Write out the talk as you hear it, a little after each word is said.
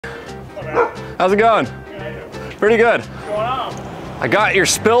How's it going? Pretty good. What's going on? I got your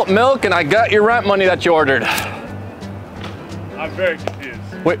spilt milk and I got your rent money that you ordered. I'm very confused.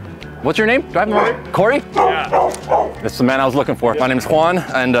 Wait, what's your name? Do I have a Corey? Yeah. This is the man I was looking for. My name's Juan,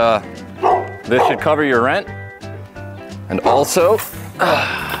 and this should cover your rent. And also,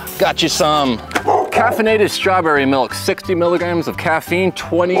 got you some caffeinated strawberry milk, 60 milligrams of caffeine,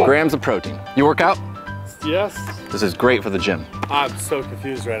 20 grams of protein. You work out? Yes. This is great for the gym. I'm so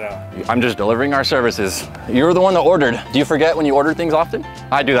confused right now. I'm just delivering our services. You're the one that ordered. Do you forget when you order things often?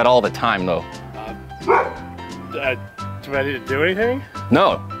 I do that all the time, though. Do I need to do anything?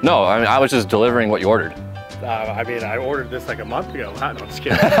 No, I mean, I was just delivering what you ordered. I mean, I ordered this like a month ago. No, I'm just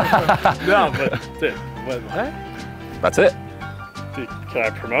kidding. No, but dude, what? That's it. Dude, can I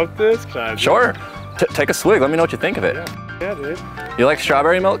promote this? Can I? Sure. Take a swig. Let me know what you think of it. Yeah, dude. You like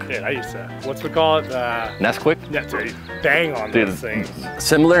strawberry milk? Dude, I used to. What's we call it? Nesquik? Yeah, dude. Bang on those things.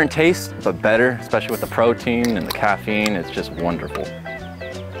 Similar in taste, but better, especially with the protein and the caffeine. It's just wonderful.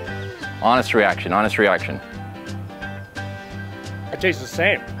 Honest reaction, honest reaction. It tastes the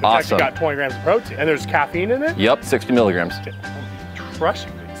same. It's Awesome. actually got 20 grams of protein. And there's caffeine in it? Yep, 60 milligrams. Dude, I'm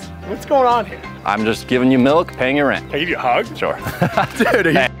crushing these. What's going on here? I'm just giving you milk, paying your rent. Can I give you a hug? Sure. Dude,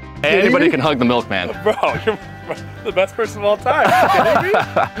 are you Anybody can hug the milkman. Bro, you're the best person of all time. Are you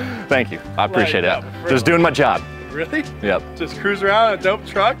kidding me? Thank you. I appreciate Like, it. Just doing my job. Really? Yep. Just cruise around in a dope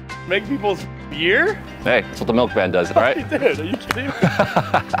truck, make people's year? Hey, that's what the milkman does, right? Dude, are you kidding me?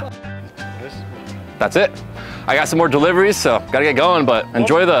 That's it. I got some more deliveries, so gotta get going, but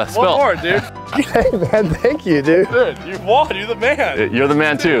enjoy the spill. One more, dude. Hey, man, thank you, dude. Dude, you won. You're the man. You're the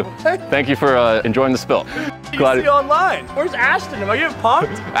man, too. Thank you for enjoying the spill. You see online. Where's Ashton? Am I getting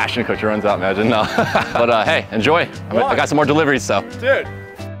pumped? Ashton Kutcher runs out, imagine. No. But hey, enjoy. I got some more deliveries, so. Dude,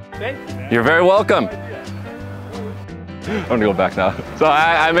 thank you, man. You're very welcome. I'm gonna go back now. So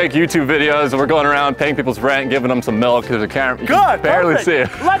I make YouTube videos and we're going around paying people's rent, giving them some milk because they can't barely see it.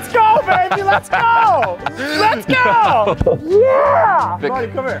 Let's go, baby, let's go! Let's go! Yeah!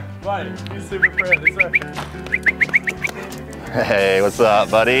 Buddy, come here. Buddy, he's super friendly, sir. Hey, what's up,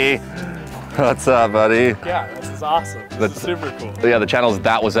 buddy? What's up, buddy? Yeah, this is awesome. This is super cool. Yeah, the channel is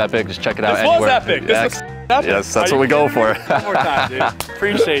ThatWasEpic. Just check it out This anywhere. was epic. This was epic. Yes, that's what we go for. One more time, dude.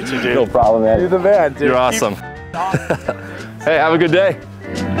 Appreciate you, dude. No problem, man. You're the man, dude. You're awesome. Hey, have a good day.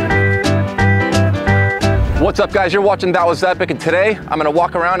 What's up, guys? You're watching ThatWasEpic, and today I'm gonna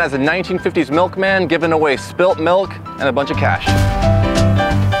walk around as a 1950s milkman giving away spilt milk and a bunch of cash.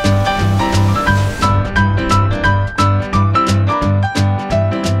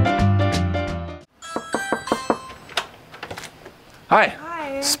 Hi.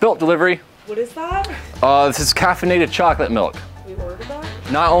 Hi. Spilt delivery. What is that? This is caffeinated chocolate milk. We ordered that?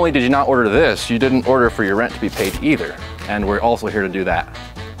 Not only did you not order this, you didn't order for your rent to be paid either. And we're also here to do that.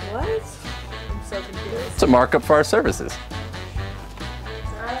 What? I'm so confused. It's a markup for our services.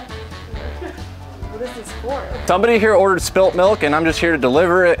 What is this for? Somebody here ordered spilt milk and I'm just here to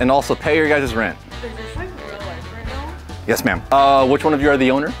deliver it and also pay your guys' rent. Is this like real life right now? Yes, ma'am. Which one of you are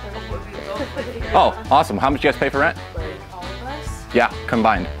the owner? Oh, awesome. How much do you guys pay for rent? Like all of us? Yeah,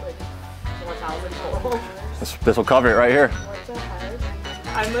 combined. Like 4,000 total. This will cover it right here. What the heck?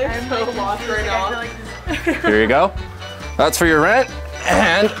 I'm like so lost right now. Here you go. That's for your rent.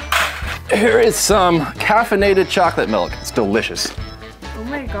 And here is some caffeinated chocolate milk. It's delicious. Oh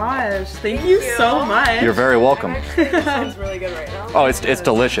my gosh, thank you so much. You're very welcome. It sounds really good right now. Oh, it's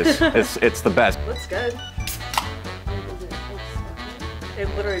delicious. It's the best. Looks good. It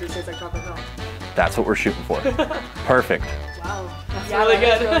literally just tastes like chocolate milk. That's what we're shooting for. Perfect. Wow. That's really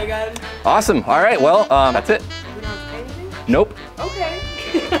good. Really good. Awesome. All right, well, that's it. We don't have to pay anything? Nope. Okay.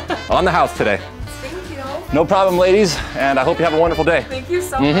 On the house today. Thank you. No problem, ladies, and I hope you have a wonderful day. Thank you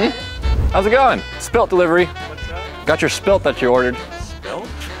so much. How's it going? Spilt delivery. What's that? Got your spilt that you ordered. Spilt?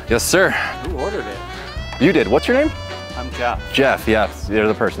 Yes, sir. Who ordered it? You did. What's your name? I'm Jeff. Jeff, yes. You're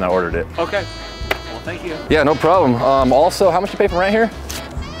the person that ordered it. Okay. Well, thank you. Yeah, no problem. Also, how much do you pay for rent here?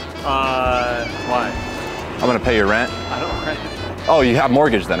 Why? I'm gonna pay your rent. I don't rent. Oh, you have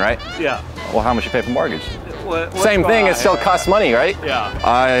mortgage then, right? Yeah. Well, how much you pay for mortgage? What's Same thing, going it still on? costs money, right? Yeah.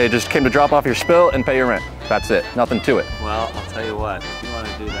 I just came to drop off your spilt and pay your rent. That's it, nothing to it. Well, I'll tell you what, if you want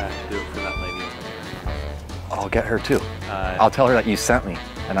to do that, do it for that lady. I'll get her too. I'll tell her that you sent me,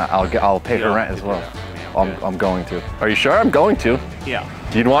 and I'll pay her rent as well. I'm going to. Are you sure? I'm going to. Yeah.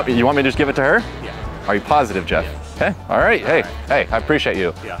 Do you want me to just give it to her? Yeah. Are you positive, Jeff? Yes. Okay. All right. Hey, I appreciate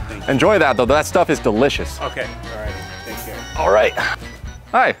you. Yeah, thank you. Enjoy that though. That stuff is delicious. Okay. All right. Take care. All right.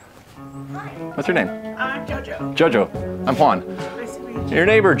 Hi. What's your name? I'm JoJo. Jojo. I'm Juan. Nice to meet you. Your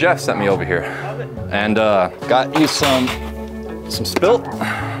neighbor Jeff sent me over here, and got you some spilt.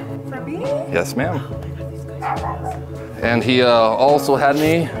 For me? Yes, ma'am. And he also had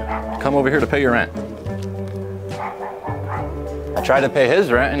me come over here to pay your rent. I tried to pay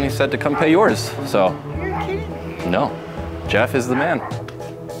his rent and he said to come pay yours, so. You're kidding. No, Jeff is the man.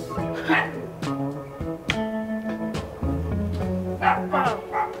 Wow.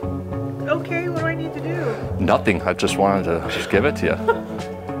 Okay, what do I need to do? Nothing, I just wanted to just give it to you.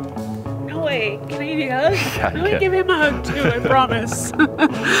 No way. Can I give you a hug? Yeah, I'm gonna give him a hug too, I promise.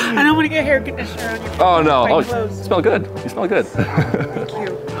 And I'm gonna get hair conditioner on your Oh no, my oh, clothes. you smell good. You smell good. Thank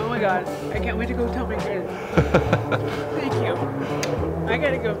you. Oh my god. I can't wait to go tell my kids. Thank you. I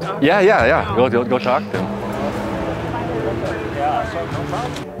gotta go talk. Yeah. Oh. Go talk to him.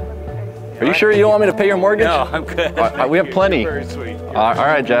 Are you sure you don't want me to pay your mortgage? No, I'm good. We have plenty. Very sweet. All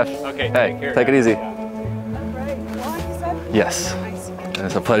right, Jeff. Okay, Hey, take care. take it easy. Right. Well, you said Yes.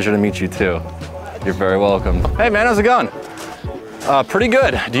 It's a pleasure to meet you too. You're very welcome. Hey man, how's it going? Pretty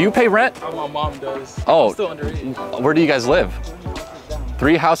good. Do you pay rent? Oh, my mom does. Oh. I'm still underage. Where do you guys live?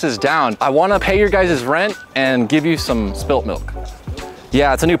 3 houses down. I want to pay your guys' rent and give you some spilt milk.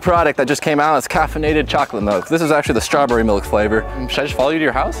 Yeah, it's a new product that just came out. It's caffeinated chocolate milk. This is actually the strawberry milk flavor. Should I just follow you to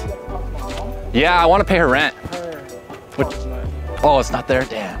your house? Yeah, I want to pay her rent. What? Oh, it's not there?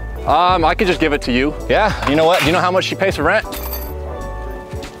 Damn. I could just give it to you. Yeah, you know what? Do you know how much she pays for rent?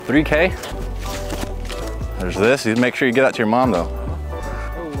 3K? There's this. You make sure you get that to your mom though.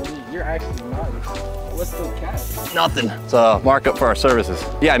 Oh, you're actually nice. What's the cash? Nothing. It's a markup for our services.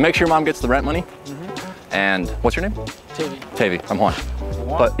 Yeah, make sure your mom gets the rent money. And what's your name? Tavy. I'm Juan.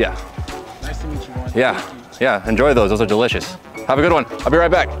 But yeah. Nice to meet you, Juan. Yeah, enjoy those. Those are delicious. Have a good one. I'll be right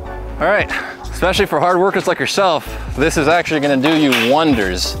back. All right, especially for hard workers like yourself, this is actually gonna do you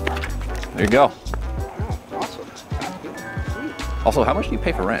wonders. There you go. Awesome. Also, how much do you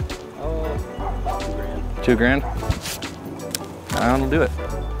pay for rent? $2 grand. That'll do it.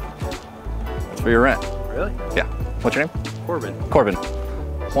 That's for your rent. Really? Yeah. What's your name? Corbin. Corbin.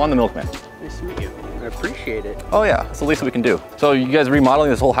 Juan the Milkman. Nice to meet you. I appreciate it. Oh yeah, that's the least we can do. So you guys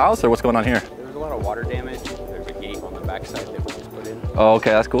remodeling this whole house or what's going on here? There was a lot of water damage. There's a gate on the backside that we just put in. Oh, okay,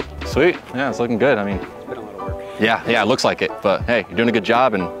 that's cool. Sweet. Yeah, it's looking good. I mean, It's been a lot of work. yeah, it looks like it. But hey, you're doing a good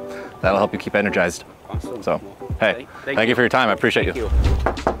job and that'll help you keep energized. Awesome. So, Well, hey, thank thank you for your time. I appreciate Thank you. you.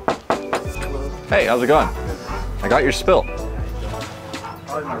 Hey, how's it going? I got your spilt.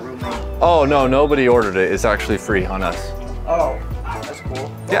 Probably my roommate. Oh, no, nobody ordered it. It's actually free on us. Oh, that's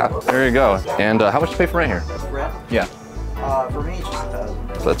cool. Yeah, there you go. And how much do you pay for rent here? Rent? Yeah, For me, it's just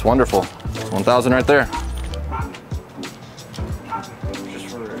 1,000. so that's wonderful. It's 1,000 right there. Just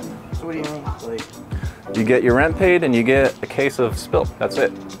for rent. So what do you mean? Like, You get your rent paid and you get a case of spilt. That's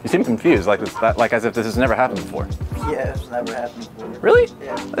it. You seem confused, like as if this has never happened before. yeah, it's never happened before. Really?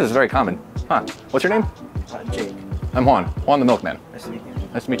 Yeah. This is very common. Huh. What's your name? Jake. I'm Juan. Juan the Milkman. Nice to meet you.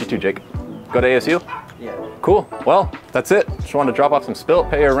 Nice to meet you too, Jake. Go to ASU? Yeah. Cool. Well, that's it. Just wanted to drop off some spilt,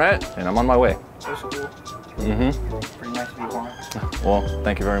 pay your rent, and I'm on my way. That's cool. Mm-hmm. Pretty nice to meet you. Well,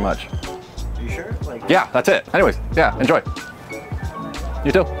 thank you very much. Are you sure? Like, Yeah, that's it. Anyways, yeah, enjoy.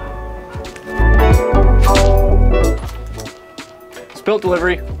 You too. Spilt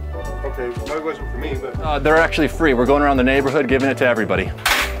delivery. Okay, that wasn't for me, but They're actually free. We're going around the neighborhood giving it to everybody.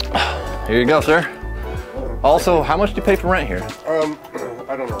 Here you go, sir. Also, how much do you pay for rent here?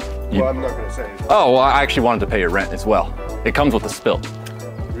 I don't know. You- Well, I'm not gonna say. Oh, well, I actually wanted to pay your rent as well. It comes with the spilt.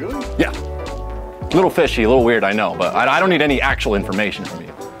 Really? Yeah. A little fishy, a little weird, I know, but I don't need any actual information from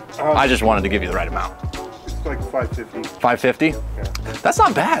you. I just wanted to give you the right amount. It's like $5.50. $5.50? Yeah. That's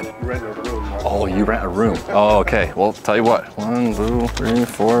not bad. You rent a room. Oh, you rent a room. Oh, okay. Well, tell you what. 1, 2, 3,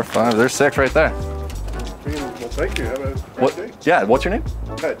 4, 5. There's 6 right there. Well, thank you. Have a What? great day. Yeah. What's your name?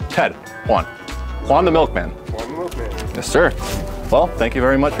 Ted. Ted. Juan. Juan the Milkman. Juan the Milkman. Yes, sir. Well, thank you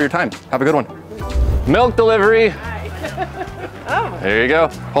very much for your time. Have a good one. Milk delivery. Oh, There you go.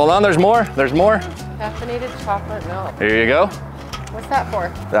 Hold on. There's more. There's more. caffeinated chocolate milk. Here you go. What's that for?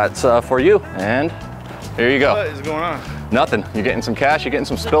 That's for you. And here you go. What is going on? Nothing. You're getting some cash. You're getting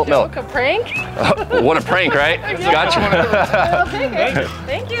some spilt milk. A prank? What a prank, right? Gotcha. I'll take it.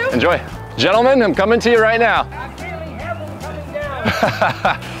 Thank you. Enjoy. Gentlemen, I'm coming to you right now.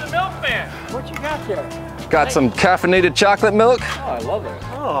 What you got there? Got some caffeinated chocolate milk. Oh, I love it.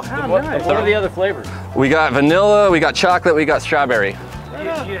 Oh, how nice. What are the other flavors? We got vanilla, we got chocolate, we got strawberry.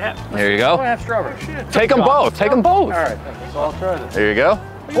 You have, Here you I go. have strawberry. Take them both. Take them both. All right, so I'll try this. Here you go.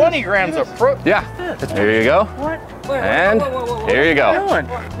 20 grams of fruit. Yeah. Here you go. What? And here you go.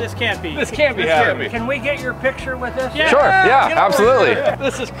 This can't be. This can't be happening. Can we get your picture with this? Yeah. Sure. Yeah, Get over absolutely. here.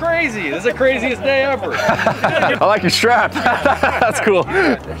 This is crazy. This is the craziest day ever. I like your strap. That's cool.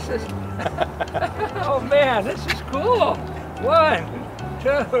 Oh man, this is cool. 1,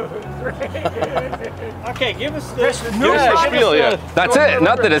 Okay, give us this. Spiel, yeah. That's it,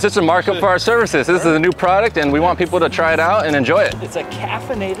 nothing. It's just a markup for our services. This is a new product and we want people to try it out and enjoy it. It's a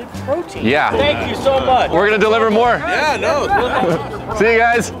caffeinated protein. Yeah. Thank you so much. We're gonna deliver more. Yeah, no. See you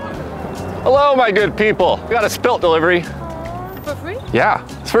guys. Hello, my good people. We got a spilt delivery. For free? Yeah,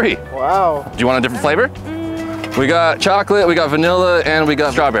 it's free. Wow. Do you want a different flavor? We got chocolate, we got vanilla, and we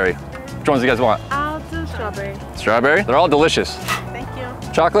got strawberry. Which ones do you guys want? I'll do strawberry. Strawberry? They're all delicious. Thank you.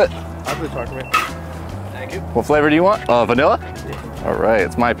 Chocolate? I'll do chocolate. Thank you. What flavor do you want? Vanilla? All right,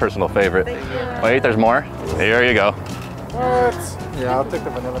 it's my personal favorite. Thank you. Wait, there's more. Here you go. What? Yeah, I'll take the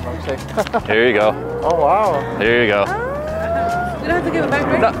vanilla milkshake. Here you go. Oh, wow. Here you go. We don't have to give it back,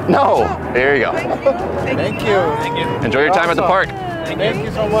 right? No, here you go. Thank you. Thank you. Enjoy your time at the park. Thank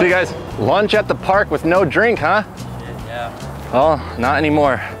you so much. See you guys. Lunch at the park with no drink, huh? Yeah. Oh, not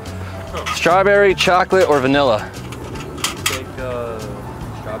anymore. Strawberry, chocolate, or vanilla? Take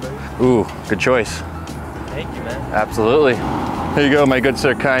strawberry. Ooh, good choice. Thank you, man. Absolutely. Here you go, my good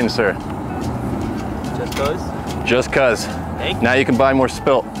sir, kind sir. Just cause? Just cuz. Thank you. Now you can buy more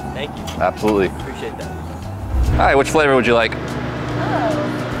spilt. Thank you. Absolutely. Appreciate that. All right, which flavor would you like? Oh,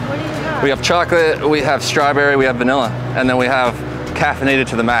 what do you got? We have chocolate, we have strawberry, we have vanilla, and then we have caffeinated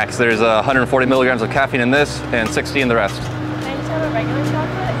to the max. There's 140 milligrams of caffeine in this and 60 in the rest. Can I just have a regular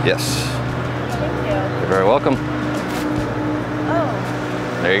chocolate? Yes. Thank you. You're very welcome.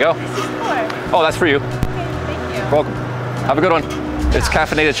 Oh, There you go. this is for. Oh, that's for you. Okay, thank you. Welcome. Have a good one. It's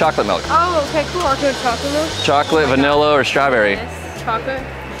caffeinated chocolate milk. Oh, okay, cool. I'll get chocolate milk. Chocolate, vanilla, or strawberry. Yes. Chocolate.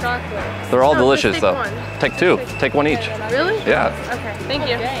 They're all No, delicious just though. take one. Take two. Take one each. Really? Yeah. Okay, thank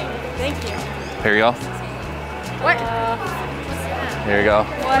you. Thank you. Here you go. What? Here you go.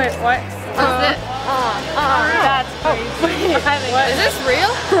 What? What? That's crazy. What? Is this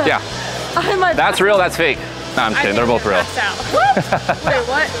real? Yeah. That's real, that's fake. No, I'm kidding. They're both real. Wait,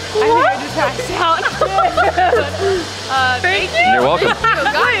 what? I think I just passed out. Thank you. You're welcome.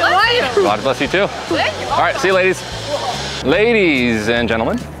 Wait, what? God bless you too. All right, see you ladies. Ladies and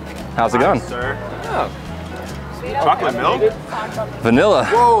gentlemen, how's it going? Sir. Oh. Chocolate milk? Vanilla.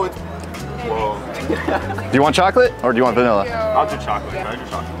 Whoa. Whoa. Do you want chocolate or do you want vanilla? I'll do chocolate. Can I do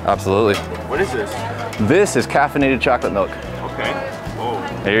chocolate? Absolutely. What is this? This is caffeinated chocolate milk. Okay. Whoa.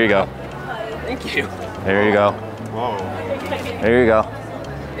 Here you go. Thank you. Here you go. Whoa. Here you go.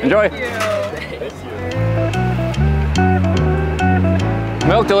 Enjoy.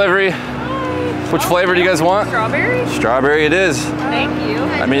 Milk delivery. Which flavor do you guys want? Strawberry? Strawberry it is. Thank you.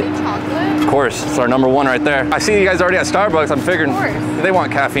 I mean, chocolate? of course, it's our #1 right there. I see you guys already at Starbucks. I'm figuring they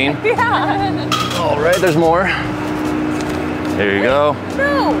want caffeine. Yeah. All right, there's more. Here you go.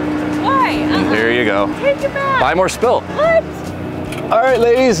 No. Why? Here you go. Take it back. Buy more spilt. What? All right,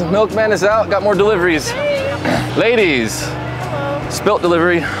 ladies, Milkman is out. Got more deliveries. Ladies, spilt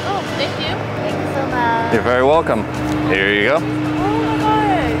delivery. Oh, thank you. Thank you so much. You're very welcome. Here you go. Oh my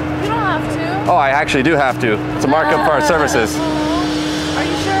God. You don't have to. Oh, I actually do have to. It's a markup for our services. Are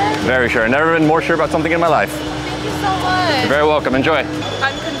you sure? Very sure. Never been more sure about something in my life. Thank you so much. You're very welcome. Enjoy.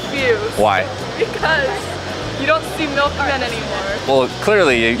 I'm confused Why? because you don't see Milkman anymore. Well,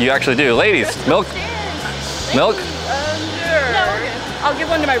 clearly you actually do. Ladies, milk? Milk? I'll give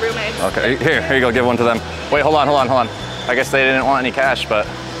one to my roommates. Okay, here you go. Give one to them. Wait, hold on. I guess they didn't want any cash, but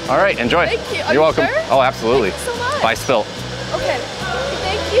all right, enjoy. Thank you. Are You're you welcome. sure? Oh, absolutely. Thank you so much. Buy spilt. Okay.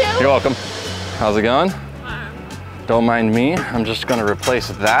 Thank you. You're welcome. How's it going? Don't mind me. I'm just gonna replace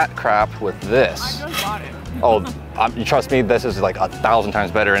that crap with this. Oh, you trust me, this is like 1,000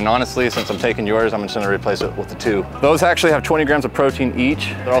 times better. And honestly, since I'm taking yours, I'm just gonna replace it with the 2. Those actually have 20 grams of protein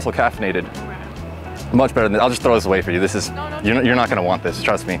each. They're also caffeinated. Much better than this. I'll just throw this away for you. This is, you're not gonna want this,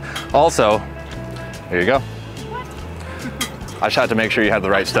 trust me. Also, here you go. I just had to make sure you had the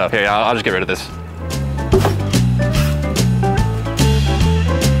right stuff. Here, I'll just get rid of this.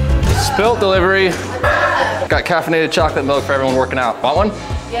 Spilt delivery. Got caffeinated chocolate milk for everyone working out. Want one?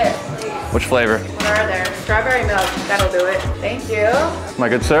 Yes, please. Which flavor? What are there? Strawberry milk. That'll do it. Thank you. My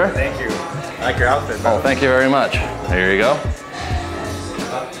good sir? Thank you. I like your outfit, bro. Oh, thank you very much. There you go.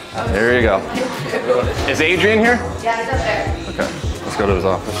 There you go. Is Adrian here? Yeah, it's up there. Okay, let's go to his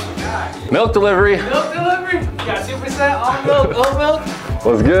office. Milk delivery. Milk delivery. You got 2% all milk, oat milk.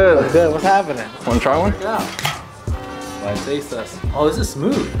 What's good? Good, what's happening? Want to try one? Yeah. I taste this. Oh, this is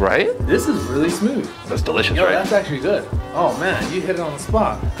smooth. Right? This is really smooth. That's delicious, Yo, right? that's actually good. Oh man, you hit it on the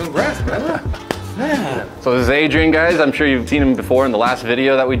spot. Congrats, brother. Man. So this is Adrian, guys. I'm sure you've seen him before in the last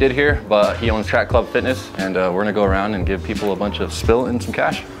video that we did here, but he owns Track Club Fitness, and we're gonna go around and give people a bunch of spill and some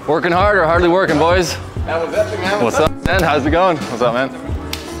cash. Working hard or hardly working, boys? That was epic, man. What's up, man? How's it going? What's up, man?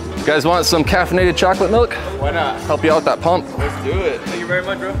 You guys want some caffeinated chocolate milk? Why not? Help you out with that pump. Let's do it. Thank you very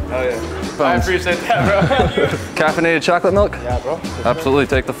much, bro. Oh yeah. I Bones. appreciate that, bro. Caffeinated chocolate milk? Yeah, bro. Absolutely,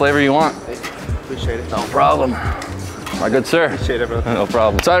 take the flavor you want. Appreciate it. No problem. My good sir. Appreciate it, bro. No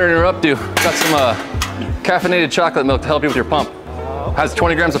problem. Sorry to interrupt you. Got some caffeinated chocolate milk to help you with your pump. Has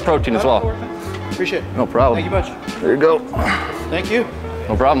 20 grams of protein as well. Appreciate it. No problem. Thank you much. There you go. Thank you.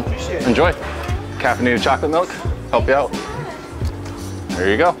 No problem. Enjoy. Caffeinated chocolate milk. Help you out. There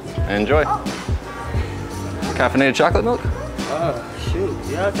you go. Enjoy. Caffeinated chocolate milk? Shoot.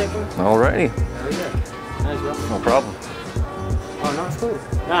 Yeah, I'll take one. Alrighty. Oh, yeah. Nice, bro. No problem. Oh, no, it's cool.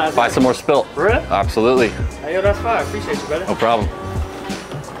 Nah, it's Buy some more spilt. For real? Absolutely. Hey, yo, that's fine. I appreciate you, brother. No problem.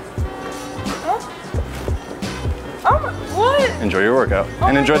 What? Enjoy your workout. Oh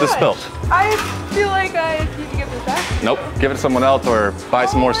and my enjoy the gosh. spilt. I feel like I need to give this back. Nope. Give it to someone else or buy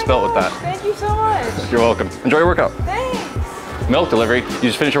some more Oh my spilt with gosh, that. Thank you so much. You're welcome. Enjoy your workout. Thanks. Milk delivery. You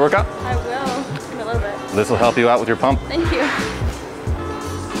just finished your workout? I will. In a little bit. This will help you out with your pump. Thank you.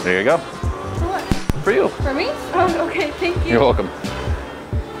 There you go. For what? For you. For me? Oh, okay. Thank you. You're welcome.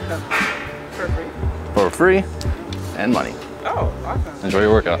 For free. For free and money. Oh, awesome. Enjoy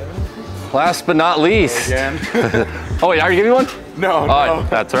your workout. Last but not least. Again. Oh wait, I already give you one? No, Oh, no.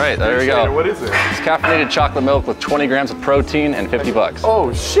 that's right. There we Appreciate it. go. What is it? It's caffeinated chocolate milk with 20 grams of protein and 50 bucks.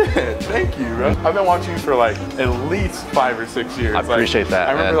 Oh shit! Thank you, bro. I've been watching you for like at least 5 or 6 years. I appreciate that,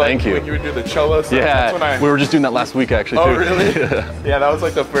 I remember man. like Thank you. when you would do the cholo stuff. Yeah, That's when I. we were just doing that last week actually Oh too. really? Yeah, that was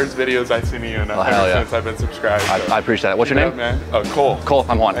like the first videos I've seen you in hell ever yeah. since I've been subscribed. So. I appreciate that. What's your Yeah, name? man? Cole. Cole,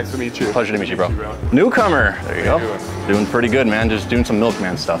 I'm Juan. Nice to meet you. Pleasure to meet you, bro. bro. Newcomer. There you How go. you doing? Doing pretty good, man. Just doing some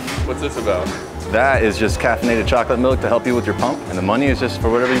Milkman stuff. What's this about? That is just caffeinated chocolate milk to help you with your pump, and the money is just for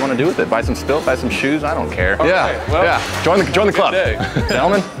whatever you want to do with it. Buy some spilt, buy some shoes. I don't care. All yeah, right, well, yeah. Join the club, day.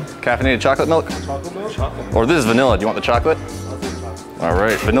 gentlemen. Caffeinated chocolate milk. Chocolate milk? Chocolate. Or this is vanilla. Do you want the chocolate? All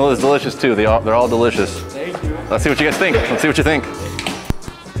right. Vanilla is delicious too. They're all delicious. Thank you. Let's see what you guys think. Let's see what you think.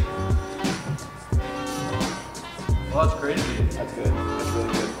 Well, that's crazy. That's good. That's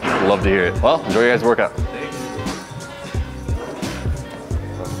really good. Love to hear it. Well, enjoy your guys' workout.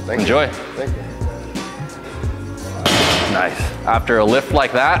 Enjoy. Thank you. Nice. After a lift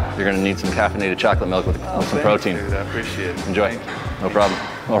like that, you're gonna need some caffeinated chocolate milk with some protein. Dude, I appreciate it. Enjoy. No problem.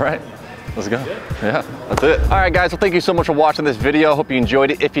 All right. Let's go. Yeah, that's it. All right, guys, well, thank you so much for watching this video. Hope you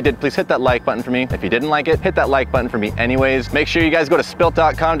enjoyed it. If you did, please hit that like button for me. If you didn't like it, hit that like button for me anyways. Make sure you guys go to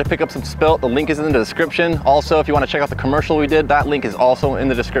spilt.com to pick up some spilt. The link is in the description. Also, if you want to check out the commercial we did, that link is also in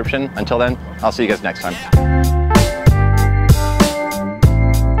the description. Until then, I'll see you guys next time.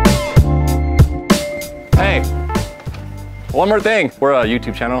 Hey, one more thing. We're a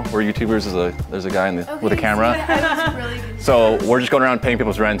YouTube channel. We're YouTubers. There's a guy with a camera. So we're just going around paying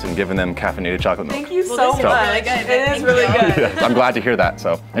people's rent and giving them caffeinated chocolate milk. Thank you so much. It is really good. Yeah, I'm glad to hear that.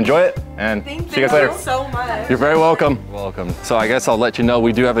 So enjoy it and see you guys later. so much. You're very welcome. Welcome. So I guess I'll let you know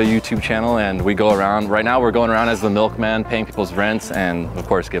we do have a YouTube channel and we go around. Right now we're going around as the Milkman, paying people's rents and of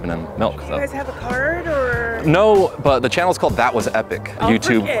course giving them milk. You guys have a card or? No, but the channel's called ThatWasEpic.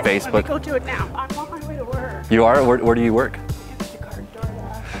 YouTube, Let me Facebook. go do it now. I'm on my way to work. You are? Where do you work? Instacart,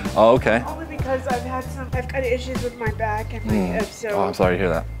 DoorDash. Oh, okay. Only because I've got issues with my back and my hips, so Oh, I'm sorry to hear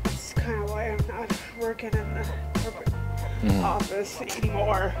that. that's kind of why I'm not working in the corporate office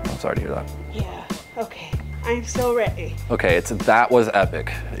anymore. I'm sorry to hear that. Yeah. Okay. I'm so ready. Okay, it's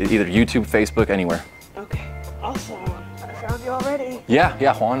ThatWasEpic. Either YouTube, Facebook, anywhere. Okay. Awesome. I found you already. Yeah,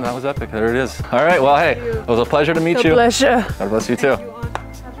 Juan, that was epic. There it is. All right, well, hey, it was a pleasure to meet you. Bless you. God bless you too. You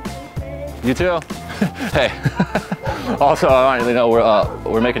on Saturday? You too. Hey. Also, I want you to know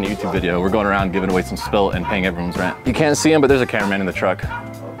we're making a YouTube video. We're going around giving away some spilt and paying everyone's rent. You can't see him, but there's a cameraman in the truck.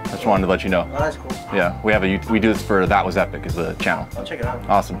 I just wanted to let you know. Oh, that's cool. Yeah, we do this for ThatWasEpic is the channel. I'll check it out.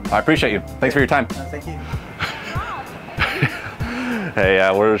 Awesome. I appreciate you. Thanks for your time. Thank you.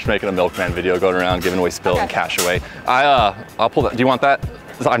 Hey, we're just making a Milkman video, going around giving away spilt and cash away. I'll pull that. Do you want that?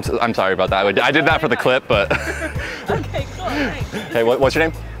 I'm sorry about that. I did that for the clip, but. Okay, cool. Thanks. Hey, what's your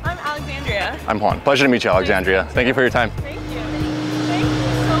name? I'm Alexandria. I'm Juan. Pleasure to meet you, Alexandria. Thank you for your time. Thank you. Thank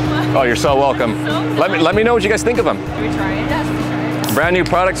you so much. Oh, you're so welcome. Let me know what you guys think of them. Can we try it? Yes, we try it. Brand new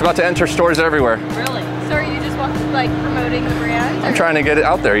products about to enter stores everywhere. Really? So are you just like promoting the brand? I'm trying to get it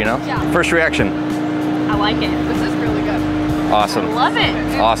out there, you know? Yeah. First reaction. I like it. This is really good. Awesome. I love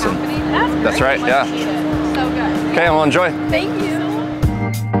it. Awesome. That's That's right, great. yeah. Let's eat it. So good. Okay, well, enjoy. Thank you.